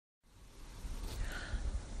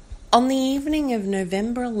On the evening of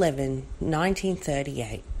November 11,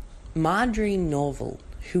 1938, Marjorie Norval,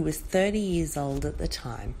 who was 30 years old at the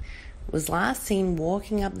time, was last seen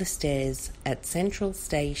walking up the stairs at Central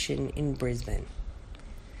Station in Brisbane.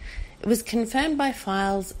 It was confirmed by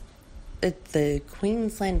files at the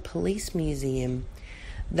Queensland Police Museum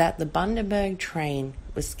that the Bundaberg train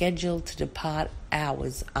was scheduled to depart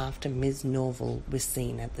hours after Ms. Norval was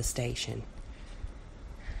seen at the station.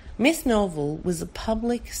 Miss Norval was a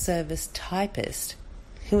public service typist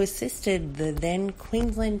who assisted the then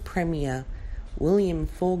Queensland Premier William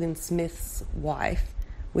Forgan Smith's wife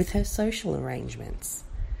with her social arrangements.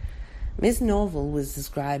 Miss Norval was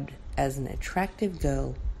described as an attractive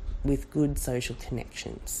girl with good social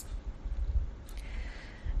connections.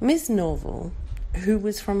 Miss Norval, who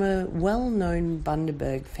was from a well-known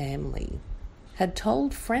Bundaberg family, had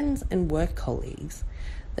told friends and work colleagues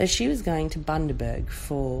that she was going to Bundaberg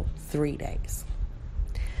for 3 days.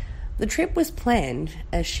 The trip was planned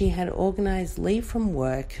as she had organised leave from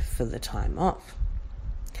work for the time off.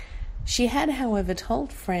 She had, however,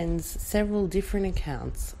 told friends several different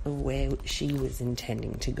accounts of where she was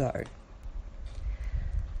intending to go.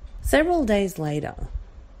 Several days later,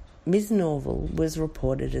 Ms. Norval was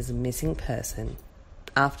reported as a missing person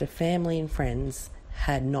after family and friends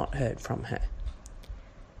had not heard from her.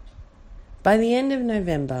 By the end of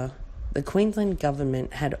November, the Queensland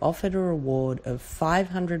Government had offered a reward of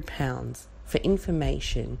 £500 for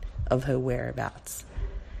information of her whereabouts,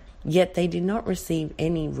 yet they did not receive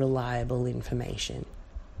any reliable information.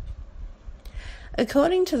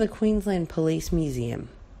 According to the Queensland Police Museum,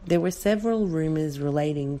 there were several rumours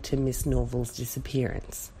relating to Miss Norval's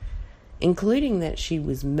disappearance, including that she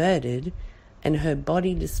was murdered and her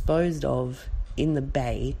body disposed of in the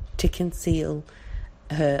bay to conceal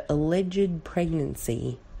her alleged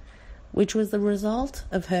pregnancy, which was the result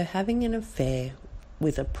of her having an affair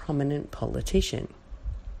with a prominent politician.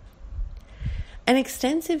 An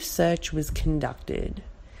extensive search was conducted,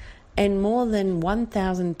 and more than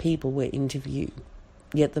 1,000 people were interviewed,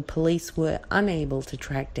 yet the police were unable to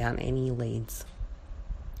track down any leads.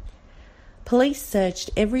 Police searched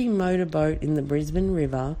every motorboat in the Brisbane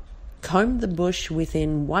River, combed the bush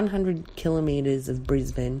within 100 kilometres of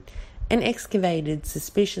Brisbane, and excavated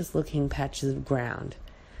suspicious-looking patches of ground,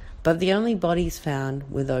 but the only bodies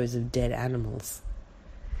found were those of dead animals.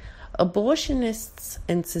 Abortionists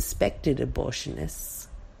and suspected abortionists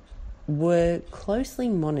were closely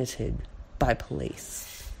monitored by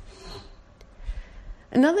police.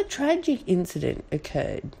 Another tragic incident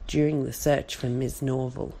occurred during the search for Ms.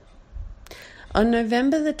 Norval. On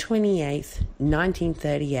November the 28th,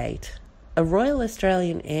 1938, a Royal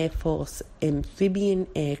Australian Air Force amphibian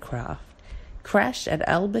aircraft crashed at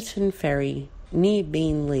Alberton Ferry near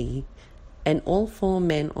Beenleigh, and all 4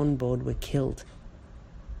 men on board were killed.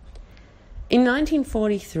 In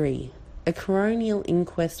 1943, a coronial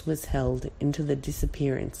inquest was held into the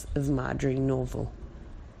disappearance of Marjorie Norval.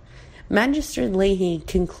 Magistrate Leahy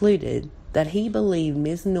concluded that he believed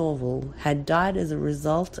Ms. Norval had died as a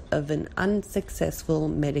result of an unsuccessful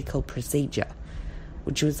medical procedure,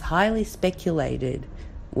 which was highly speculated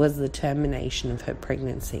was the termination of her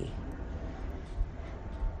pregnancy.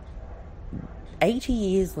 80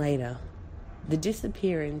 years later, the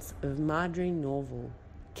disappearance of Marjorie Norval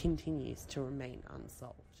continues to remain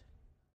unsolved.